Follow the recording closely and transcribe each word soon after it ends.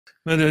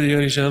مدد يا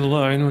رجال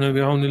الله أعينونا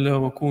بعون الله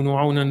وكونوا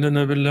عونا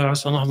لنا بالله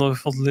عسى نحظى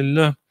بفضل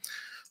الله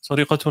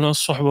طريقتنا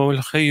الصحبة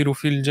والخير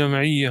في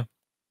الجمعية.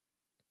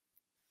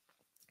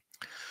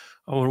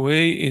 Our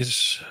way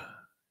is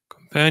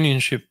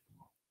companionship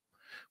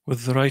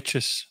with the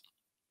righteous,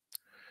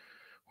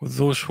 with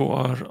those who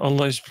are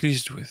Allah is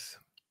pleased with.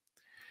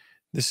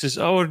 This is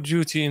our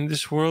duty in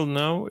this world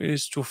now,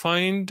 is to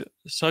find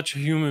such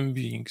human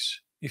beings.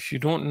 If you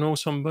don't know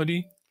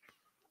somebody,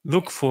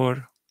 look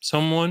for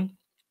someone,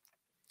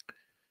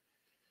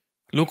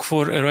 look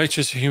for a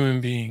righteous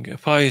human being, a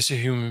pious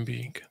human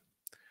being.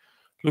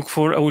 Look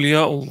for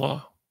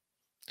Awliya.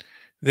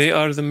 They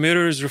are the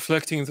mirrors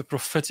reflecting the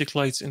prophetic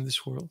lights in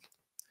this world.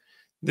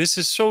 This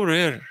is so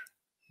rare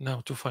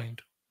now to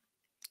find.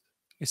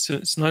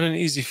 It's not an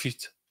easy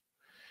feat.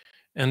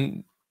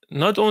 And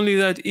not only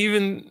that,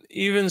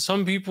 even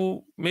some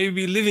people may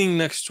be living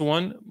next to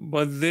one,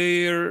 but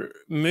their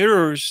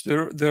mirrors,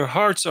 their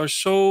hearts are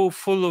so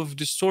full of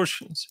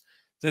distortions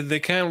that they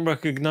can't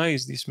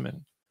recognize these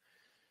men,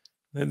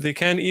 that they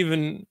can't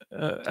even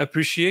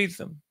appreciate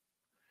them.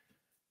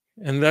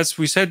 And that's,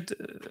 we said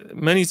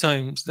many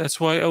times, that's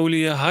why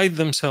Awliya hide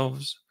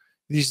themselves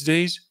these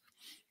days,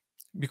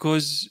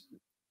 because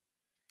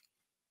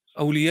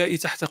أوليائي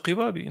تحت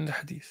قبابي in the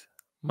hadith.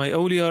 My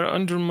awliya are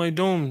under my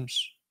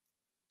domes.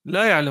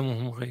 لا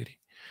يعلمهم غيري.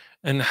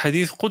 And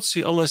hadith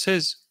قدسي, Allah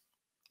says,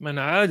 من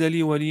عاد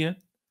لي وليا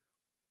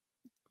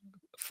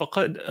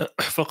فقد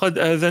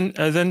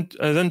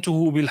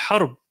أذنته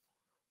بالحرب.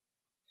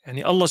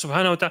 يعني Allah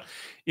subhanahu wa ta'ala,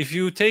 if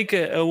you take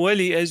a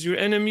wali as your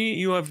enemy,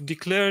 you have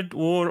declared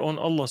war on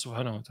Allah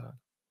subhanahu wa ta'ala.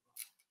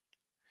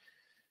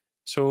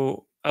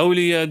 So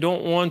awliya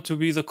don't want to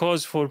be the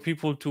cause for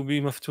people to be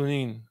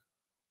maftuneen,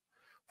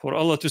 for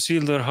Allah to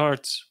seal their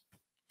hearts.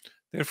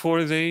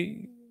 Therefore,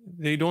 they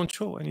don't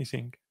show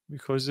anything,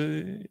 because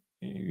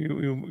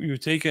you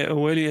take a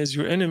wali as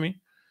your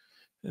enemy,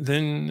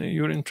 then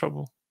you're in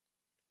trouble.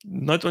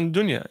 Not on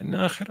dunya, in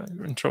akhirah,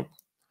 you're in trouble.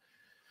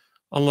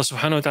 Allah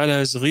subhanahu wa ta'ala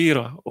has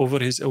ghira over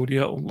his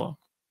awliyaullah.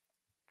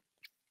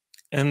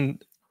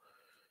 And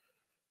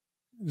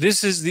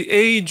this is the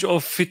age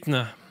of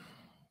fitna.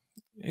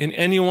 And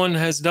anyone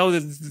has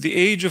doubted, the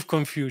age of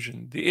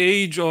confusion, the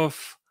age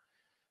of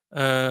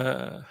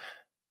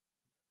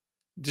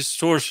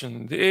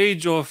distortion, the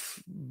age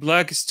of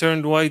black is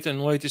turned white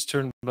and white is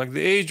turned black,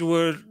 the age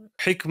where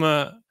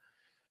hikmah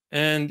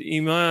and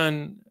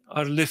iman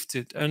are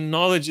lifted and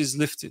knowledge is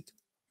lifted.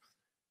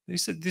 They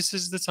said this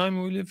is the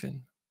time we live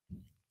in.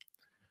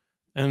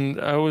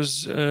 And I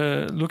was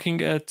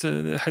looking at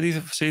the hadith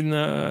of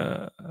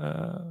Sayyidina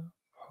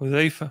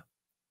Hudhayfa,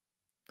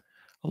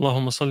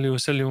 Allahumma salli wa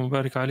sallim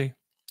wa barik alayhi,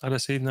 ala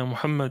Sayyidina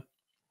Muhammad,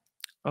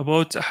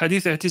 about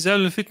hadith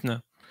i'tizal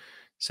al-fitna.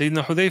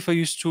 Sayyidina Hudhayfa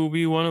used to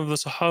be one of the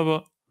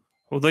Sahaba,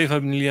 Hudhayfa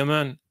ibn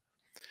al-Yaman.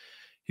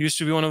 He used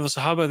to be one of the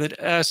Sahaba that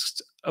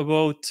asked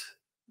about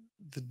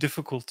the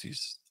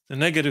difficulties, the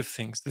negative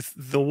things,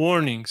 the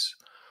warnings,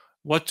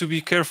 what to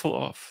be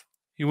careful of.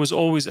 He was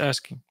always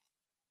asking.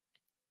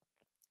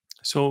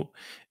 So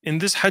in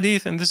this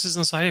hadith, and this is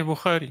in Sahih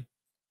Bukhari,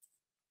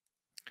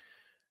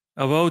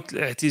 about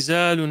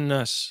i'tizal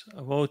al-nas,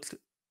 about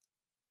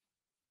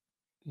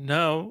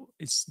now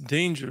it's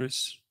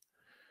dangerous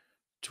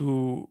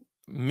to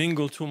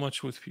mingle too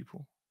much with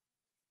people,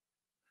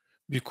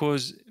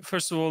 because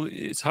first of all,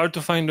 it's hard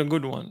to find a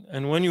good one,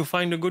 and when you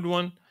find a good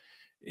one,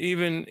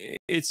 even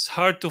it's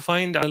hard to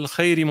find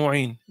al-khayri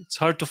mu'in. It's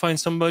hard to find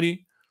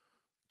somebody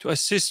to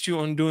assist you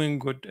on doing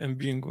good and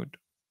being good.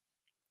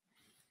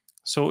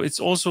 So it's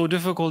also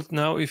difficult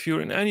now if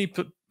you're in any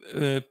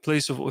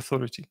place of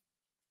authority.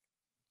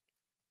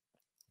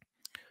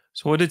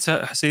 So what did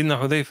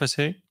Sayyidina Hudhayfa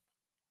say?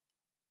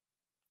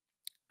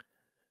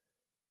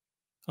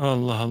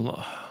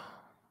 Allah.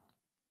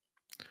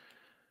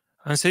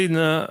 عن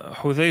سيدنا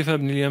حذيفة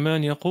بن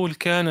اليمان يقول: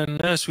 كان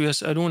الناس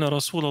يسألون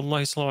رسول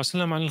الله صلى الله عليه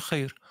وسلم عن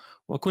الخير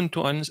وكنت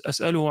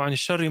أسأله عن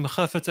الشر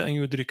مخافة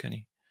أن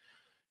يدركني.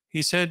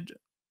 He said,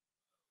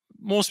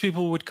 most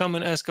people would come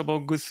and ask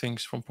about good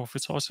things from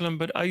Prophet صلى الله عليه وسلم,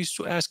 but I used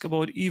to ask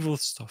about evil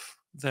stuff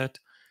that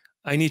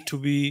I need to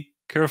be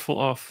careful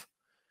of.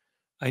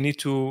 I need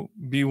to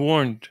be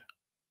warned.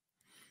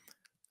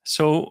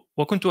 So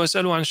وكنت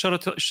أسأله عن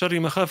الشر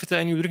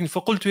مخافة أن يدركني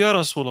فقلت يا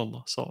رسول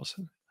الله صلى الله عليه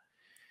وسلم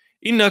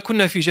إنا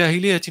كنا في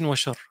جاهلية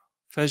وشر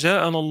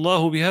فجاءنا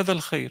الله بهذا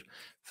الخير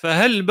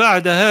فهل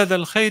بعد هذا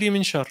الخير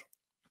من شر.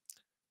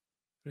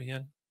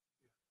 Ryan,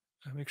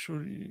 make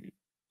sure the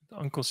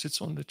uncle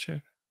sits on the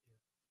chair.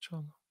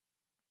 Inshallah.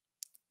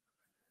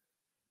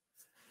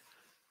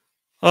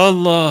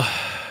 Allah.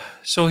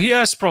 So he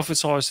asked Prophet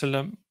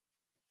ﷺ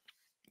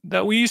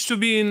that we used to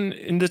be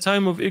in the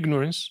time of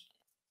ignorance,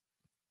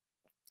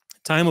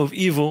 time of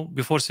evil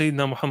before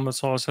Sayyidina Muhammad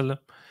ﷺ,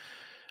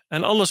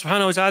 and Allah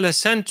subhanahu wa ta'ala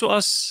sent to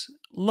us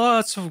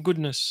lots of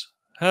goodness.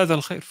 هذا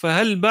الخير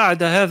فهل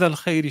بعد هذا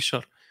الخير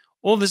شر.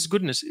 All this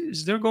goodness,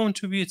 is there going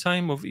to be a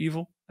time of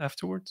evil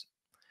afterwards?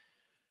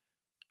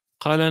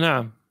 قال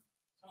نعم.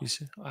 He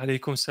said,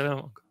 عليكم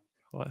السلام.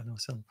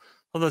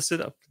 Sit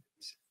up.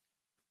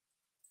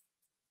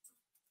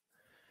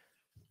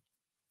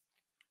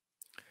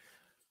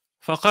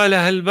 فقال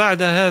هل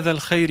بعد هذا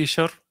الخير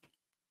شر?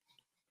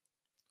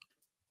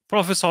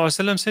 Prophet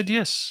ﷺ said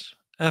yes.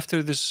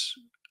 After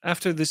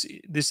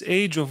this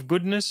age of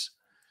goodness,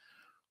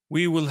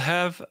 we will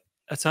have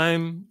a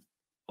time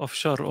of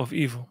shar, of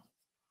evil.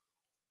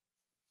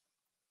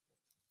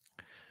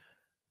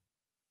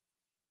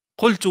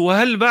 قلت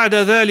وهل بعد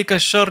ذلك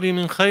الشر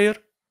من خير?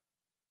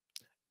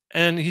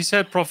 And he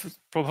said, Prophet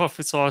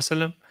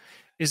ﷺ,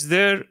 is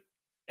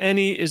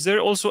there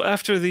also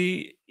after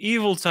the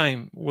evil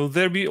time, will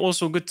there be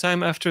also good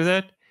time after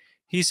that?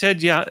 He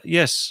said, yeah,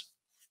 yes.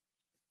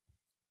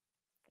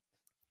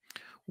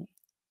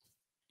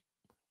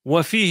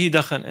 وفيه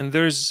دخن, and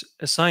there's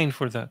a sign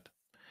for that.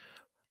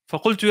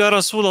 فقلت يا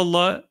رسول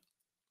الله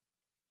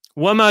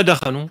وما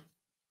دخنوا?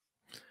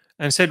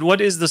 And said,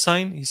 what is the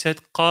sign? He said,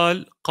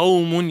 قال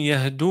قوم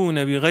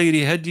يهدون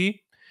بغير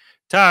هدي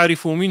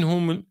تعرف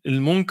منهم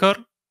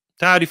المنكر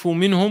تعرف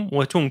منهم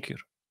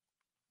وتنكر.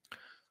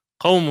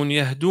 قوم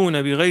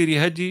يهدون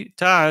بغير هدي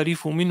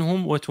تعرف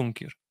منهم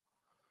وتنكر.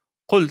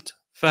 قلت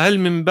فهل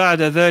من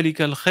بعد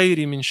ذلك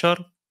الخير من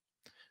شر?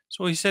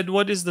 So he said,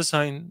 what is the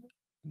sign?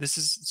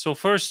 So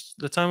first,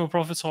 the time of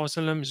Prophet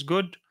ﷺ is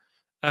good.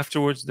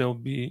 Afterwards, there will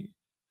be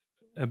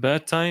a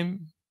bad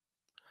time.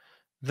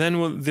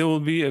 Then there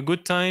will be a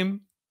good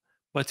time,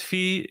 but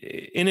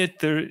in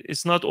it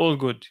it's not all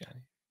good.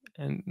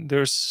 And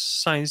there's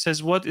sign. He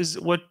says, what is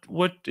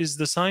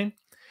the sign?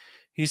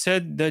 He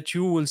said that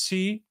you will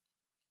see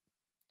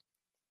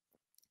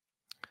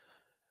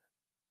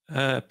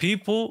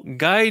people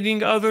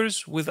guiding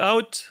others with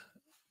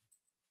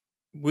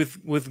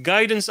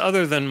guidance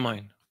other than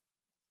mine.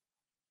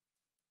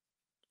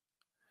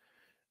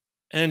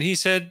 And he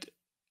said,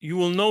 you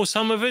will know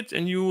some of it,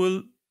 and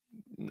you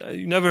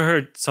never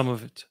heard some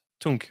of it.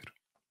 Tunkir.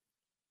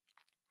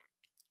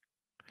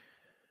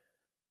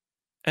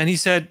 And he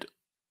said,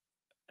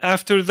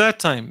 after that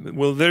time,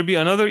 will there be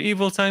another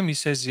evil time? He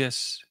says,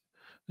 yes.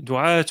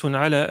 دعاة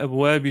على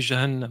أبواب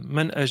جهنم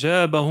من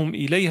أجابهم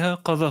إليها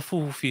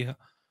قذفوه فيها.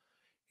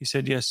 He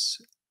said, yes.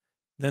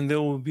 Then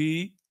there will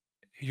be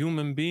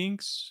human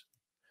beings,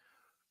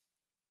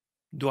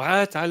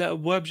 دعاة على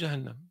أبواب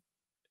جهنم,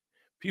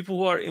 people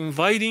who are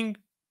inviting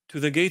to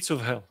the gates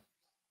of hell.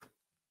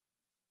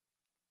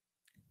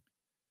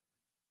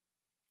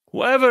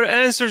 Whoever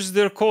answers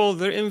their call,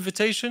 their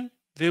invitation,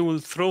 they will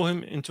throw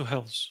him into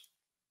hells.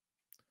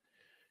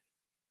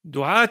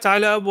 دعاة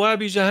على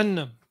أبواب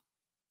جهنم,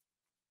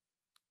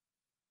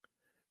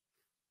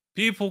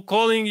 people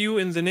calling you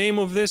in the name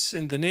of this,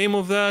 in the name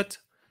of that.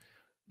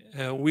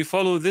 We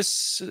follow this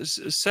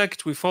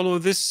sect, we follow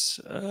this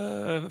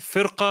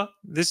firqa,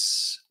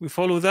 we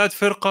follow that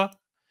firqa,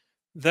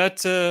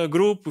 that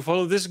group, we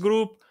follow this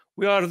group.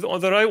 We are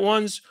the right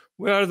ones.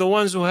 We are the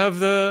ones who have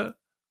the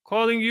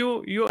calling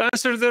you. You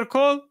answer their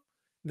call,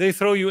 they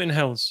throw you in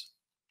hells.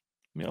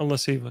 May Allah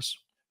save us.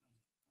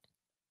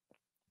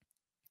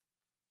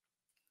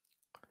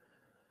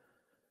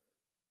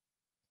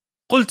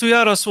 قلت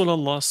يا رسول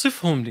الله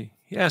صفهم لي.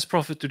 He asked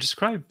Prophet to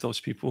describe those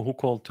people who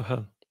called to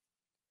hell.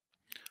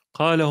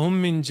 قال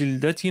هم من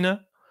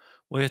جلدتنا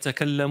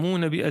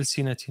ويتكلمون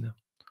بألسنتنا.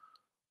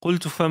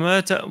 قلت فما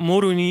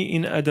تأمرني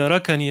إن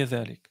أدركني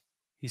ذلك.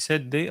 He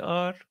said they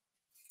are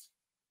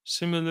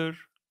similar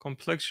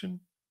complexion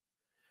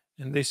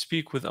and they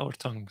speak with our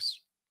tongues.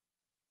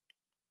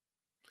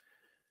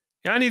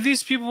 Yani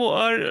these people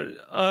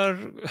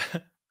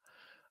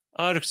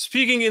are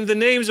speaking in the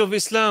names of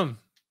Islam,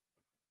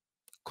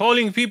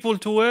 calling people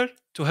to where?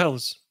 To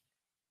hells.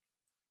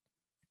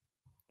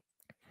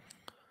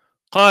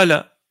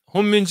 قال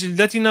هم من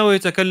جلدتنا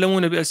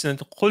ويتكلمون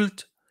بألسنتنا.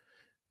 قلت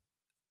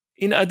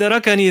إن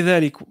أدركني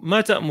ذلك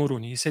ما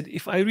تأمرني. He said,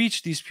 if I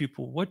reach these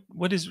people, what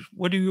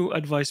do you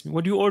advise me?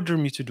 What do you order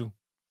me to do?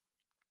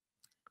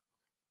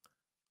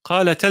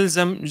 قال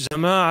تلزم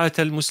جماعة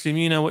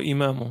المسلمين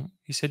وإمامهم.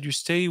 He said, you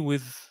stay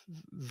with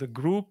the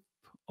group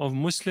of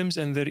Muslims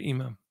and their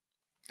imam.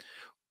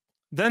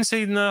 Then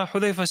Sayyidina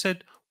Hudayfa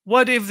said,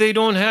 what if they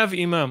don't have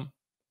imam?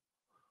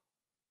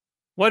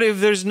 What if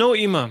there's no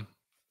imam?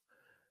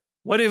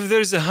 What if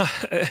there's a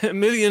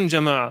million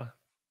jama'ah?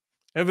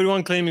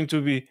 Everyone claiming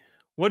to be.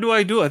 What do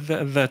I do at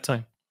that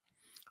time?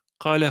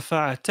 قال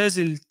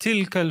فاعتزل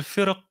تلك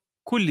الفرق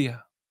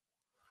كلها.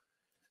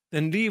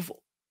 Then leave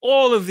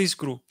all of these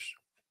groups.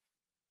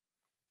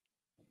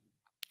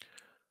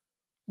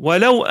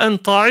 ولو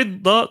أن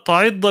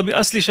تعض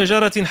بأصل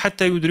شجرة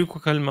حتى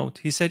يدركك الموت.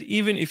 He said,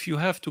 even if you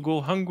have to go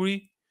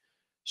hungry,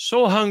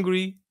 so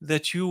hungry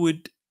that you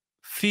would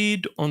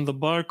feed on the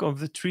bark of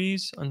the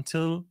trees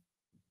until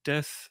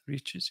death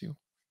reaches you.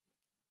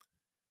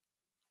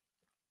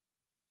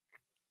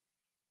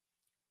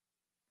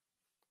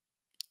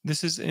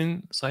 This is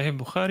in Sahih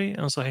Bukhari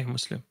and Sahih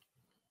Muslim.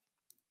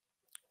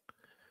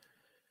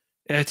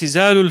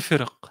 اعتزال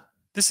الفرق.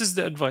 This is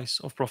the advice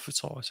of Prophet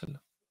ﷺ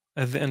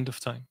at the end of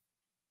time.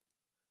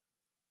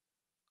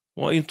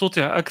 وإن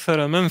تطع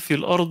أكثر من في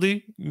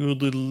الأرض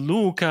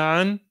يضلوك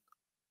عن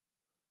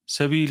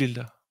سبيل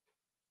الله.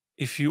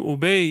 If you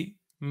obey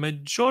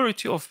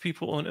majority of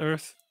people on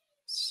earth,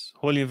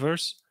 holy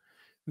verse,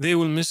 they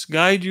will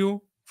misguide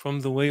you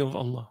from the way of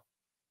Allah.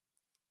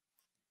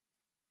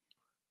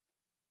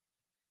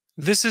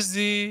 This is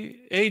the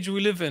age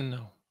we live in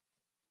now,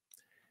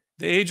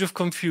 the age of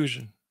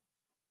confusion.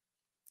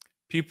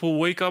 People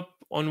wake up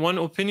on one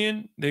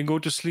opinion, they go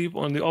to sleep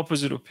on the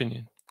opposite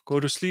opinion. Go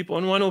to sleep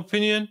on one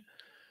opinion,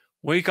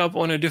 wake up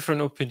on a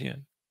different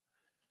opinion.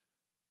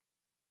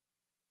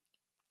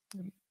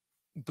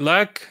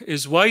 Black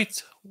is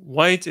white,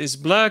 white is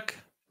black,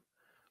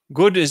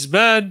 good is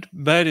bad,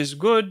 bad is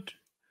good,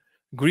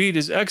 greed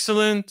is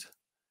excellent,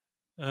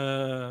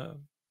 uh,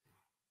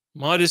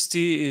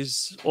 modesty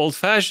is old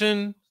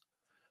fashioned,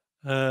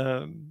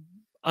 uh,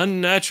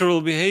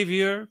 unnatural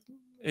behavior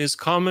is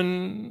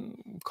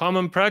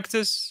common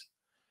practice.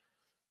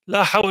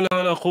 لا حول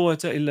ولا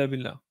قوة إلا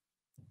بالله.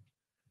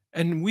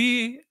 And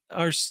we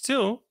are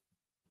still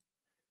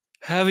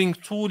having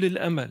طول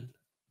الأمل.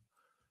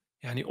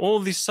 يعني all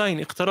these signs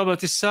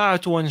اقتربت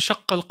الساعة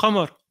وانشق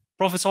القمر.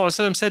 Prophet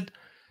ﷺ said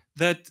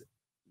that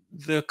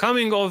the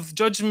coming of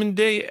Judgment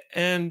Day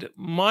and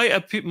my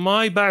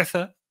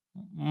ba'tha,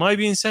 my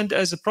being sent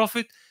as a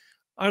prophet,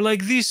 are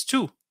like these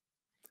two.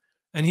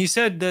 And he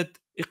said that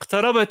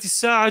اقتربت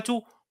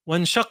الساعة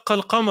وانشق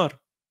القمر.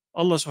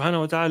 Allah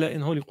subhanahu wa ta'ala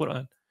in Holy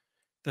Quran,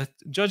 that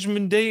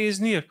Judgment Day is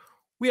near.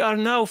 We are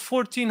now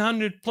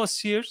 1400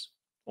 plus years,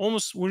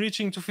 almost we're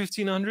reaching to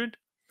 1500,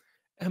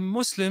 and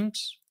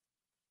Muslims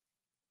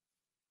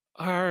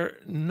are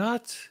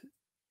not,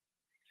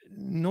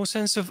 no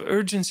sense of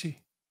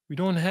urgency. We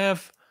don't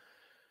have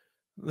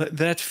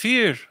that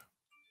fear,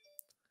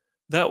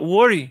 that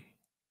worry,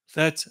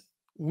 that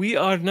we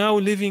are now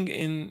living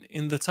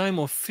in the time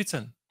of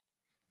fitan.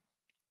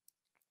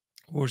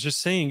 We're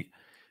just saying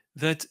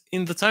that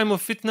in the time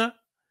of fitna,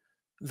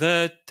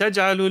 that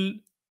تجعل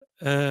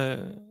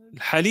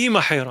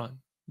الحليم حيران,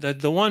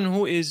 that the one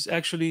who is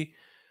actually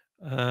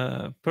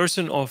a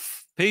person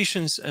of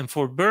patience and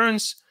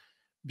forbearance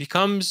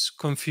becomes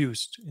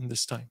confused in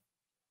this time.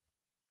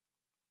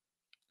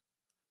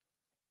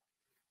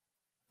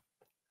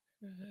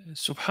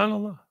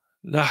 Subhanallah.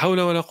 لا حول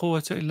ولا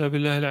قوة إلا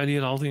بالله العلي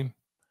العظيم.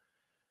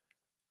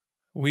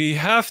 We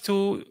have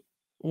to,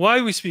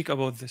 why we speak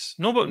about this?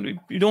 Nobody,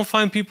 you don't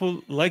find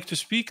people like to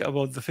speak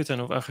about the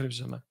fitan of Akhir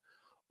Zaman,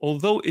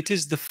 although it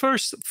is the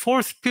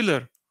fourth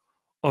pillar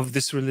of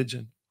this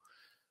religion.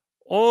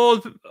 All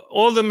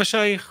the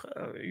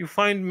mashayikh, you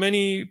find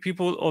many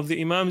people of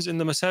the imams in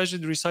the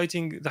masajid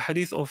reciting the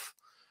hadith of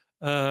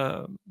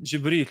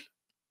Jibreel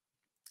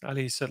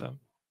alayhi salam.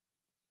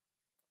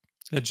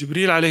 That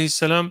Jibreel alayhi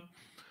salam,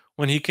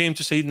 when he came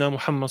to Sayyidina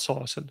Muhammad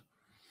sallallahu alaihi wasallam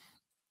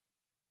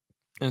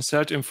and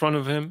sat in front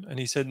of him, and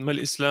he said, Mal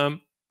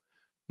Islam,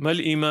 Mal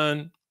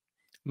Iman,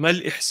 Mal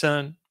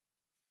Ihsan.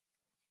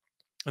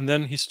 And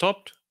then he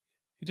stopped.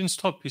 He didn't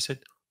stop. He said,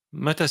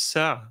 Mata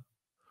Sa'a.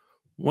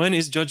 When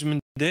is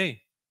Judgment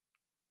Day?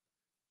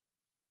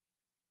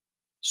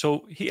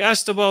 So he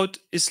asked about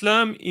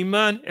Islam,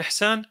 Iman,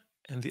 Ihsan,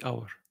 and the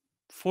hour.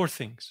 4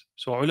 things.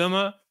 So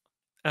ulama,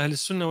 Ahl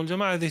Sunnah wal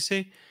Jama'ah, they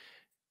say,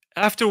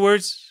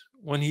 afterwards,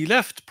 when he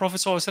left, Prophet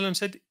ﷺ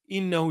said,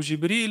 Innahu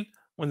Jibreel,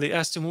 when they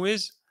asked him who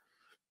is,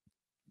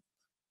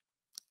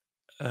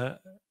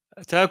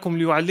 أتاكم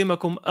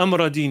ليعلمكم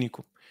أمر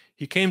دينكم.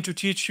 He came to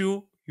teach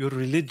you your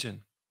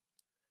religion.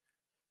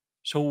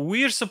 So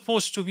we're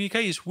supposed to be,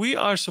 we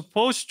are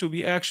supposed to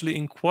be actually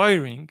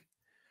inquiring,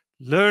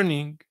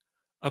 learning,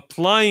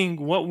 applying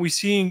what we're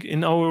seeing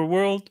in our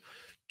world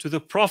to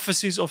the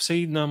prophecies of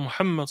Sayyidina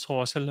Muhammad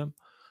ﷺ,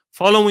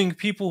 following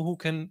people who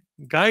can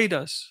guide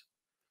us,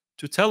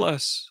 to tell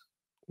us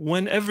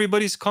when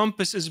everybody's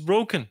compass is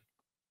broken,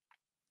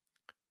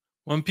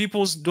 when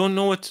people don't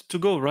know what to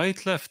go,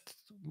 right, left,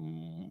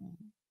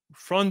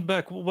 front,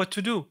 back, what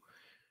to do.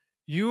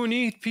 You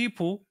need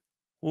people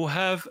who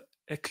have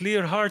a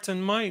clear heart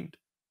and mind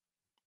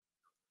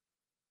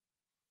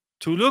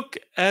to look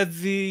at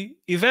the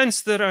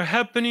events that are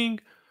happening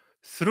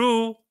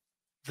through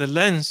the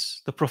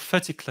lens, the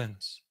prophetic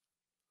lens.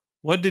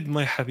 What did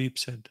my Habib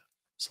said,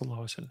 sallallahu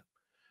alaihi wasallam?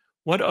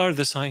 What are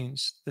the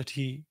signs that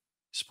he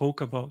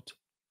spoke about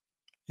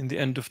in the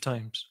end of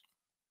times?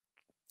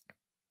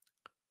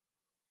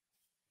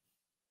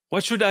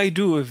 What should I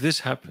do if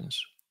this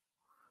happens?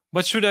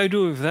 What should I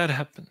do if that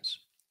happens?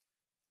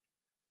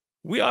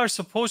 We are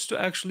supposed to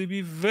actually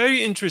be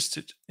very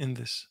interested in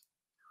this.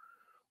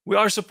 We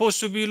are supposed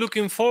to be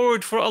looking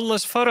forward for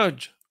Allah's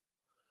faraj.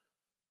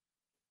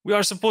 We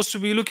are supposed to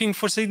be looking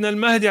for Sayyidina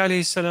al-Mahdi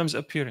alayhi salam's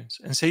appearance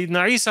and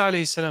Sayyidina Isa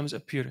alayhi salam's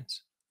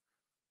appearance.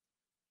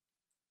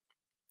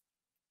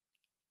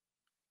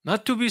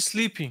 Not to be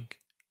sleeping,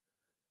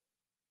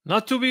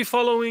 not to be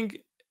following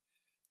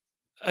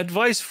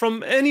advice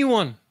from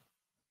anyone.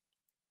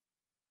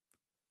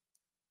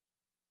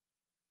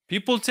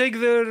 People take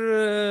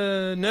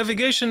their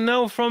navigation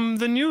now from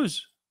the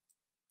news.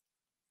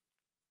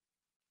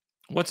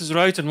 What is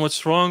right and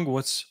what's wrong,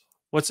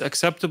 what's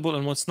acceptable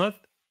and what's not,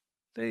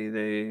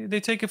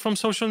 they take it from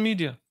social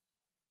media.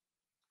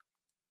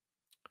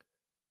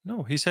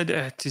 No, he said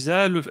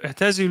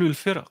اعتزلوا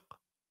الفرق.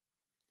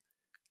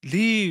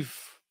 Leave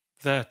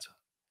that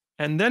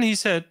And then he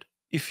said,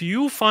 if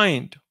you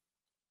find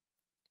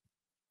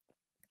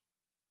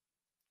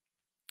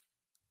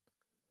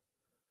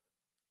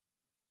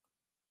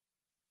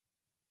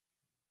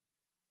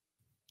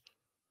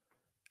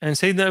and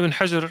Sayyidina Ibn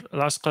Hajar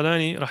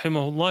al-Asqalani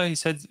rahimahullah, he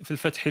said في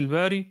الفتح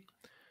الباري,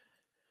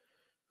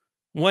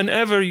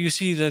 whenever you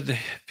see that the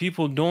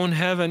people don't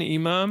have an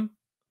imam,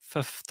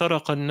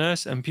 فافترق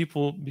الناس, and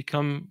people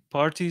become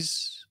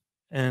parties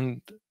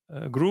and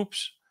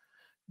groups,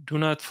 do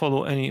not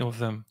follow any of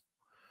them.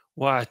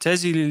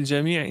 واعتزل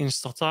الجميع إن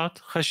استطعت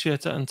خشية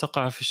أن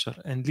تقع في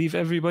الشر, and leave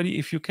everybody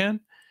if you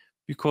can,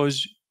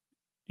 because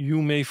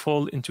you may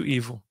fall into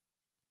evil.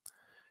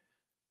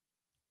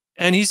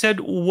 And he said,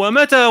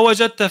 وَمَتَى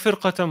وَجَدْتَ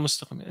فِرْقَةً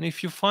مُسْتَقِيمًا, and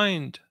if you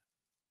find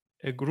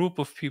a group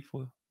of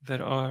people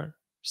that are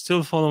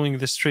still following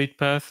the straight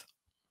path,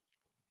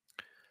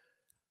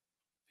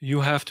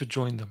 you have to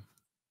join them.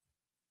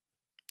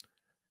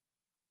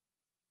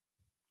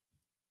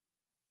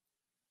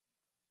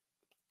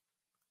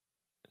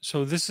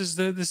 So this is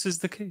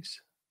the case.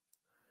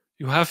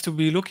 You have to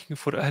be looking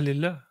for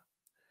Ahlillah.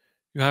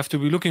 You have to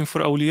be looking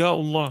for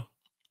Awliyaullah.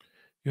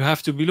 You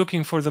have to be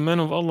looking for the men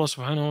of Allah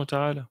subhanahu wa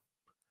ta'ala.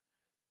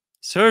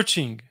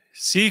 Searching,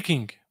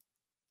 seeking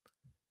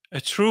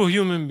a true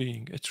human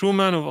being, a true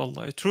man of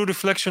Allah, a true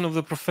reflection of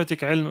the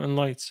prophetic ilm and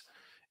lights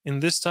in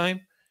this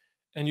time,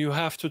 and you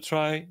have to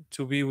try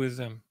to be with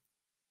them.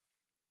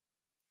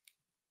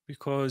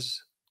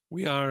 Because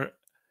we are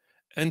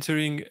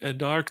entering a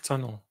dark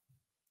tunnel.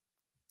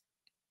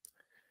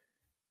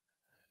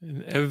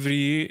 And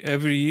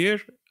every year,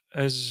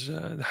 as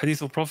the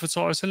hadith of Prophet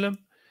ﷺ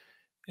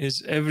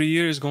is, every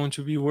year is going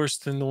to be worse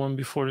than the one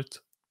before it.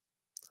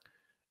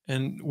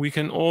 And we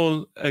can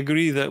all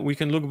agree that we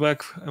can look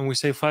back and we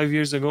say 5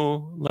 years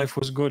ago life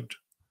was good,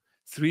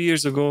 3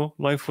 years ago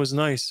life was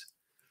nice.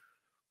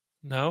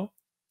 Now,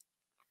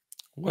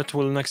 what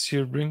will next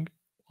year bring?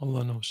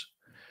 Allah knows.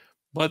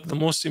 But the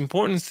most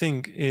important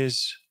thing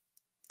is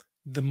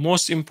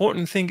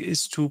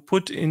to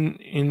put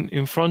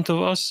in front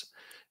of us,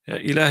 يا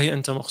إلهي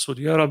أنت مقصود,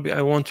 يا Rabbi,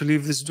 I want to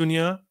leave this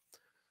dunya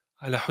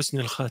على حسن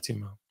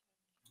الخاتمة.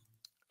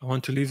 I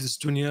want to leave this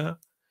dunya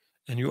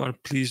and you are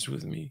pleased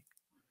with me.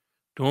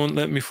 Don't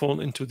let me fall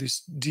into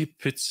these deep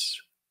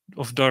pits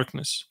of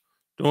darkness.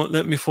 Don't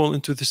let me fall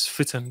into this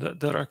fitan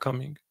that are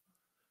coming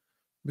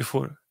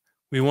before.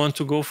 We want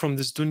to go from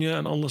this dunya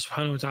and Allah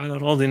subhanahu wa ta'ala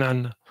radin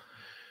anna.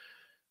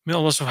 May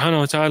Allah subhanahu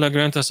wa ta'ala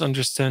grant us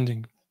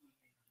understanding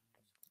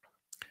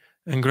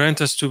and grant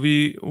us to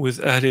be with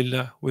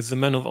Ahlillah, with the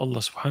men of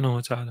Allah subhanahu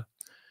wa ta'ala.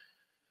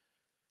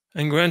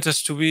 And grant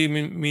us to be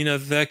min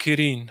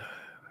al-dhakirin,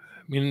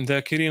 min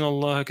dhakirin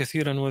Allah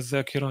kathiran wa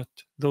dhakirat,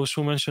 those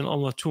who mention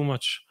Allah too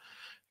much.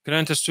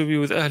 Grant us to be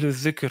with Ahlul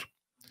Dhikr.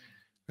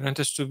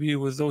 Grant us to be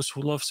with those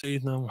who love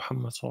Sayyidina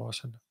Muhammad sallallahu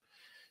alaihi wasallam,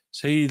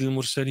 Sayyid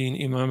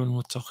al-Mursaleen, Imam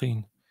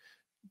al-Muttaqeen.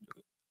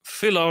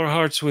 Fill our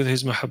hearts with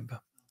his mahabba.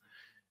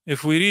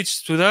 If we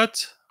reach to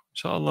that,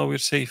 inshallah we're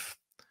safe.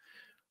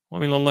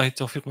 ومن الله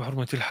التوفيق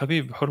بحرمة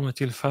الحبيب بحرمة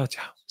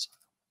الفاتحة.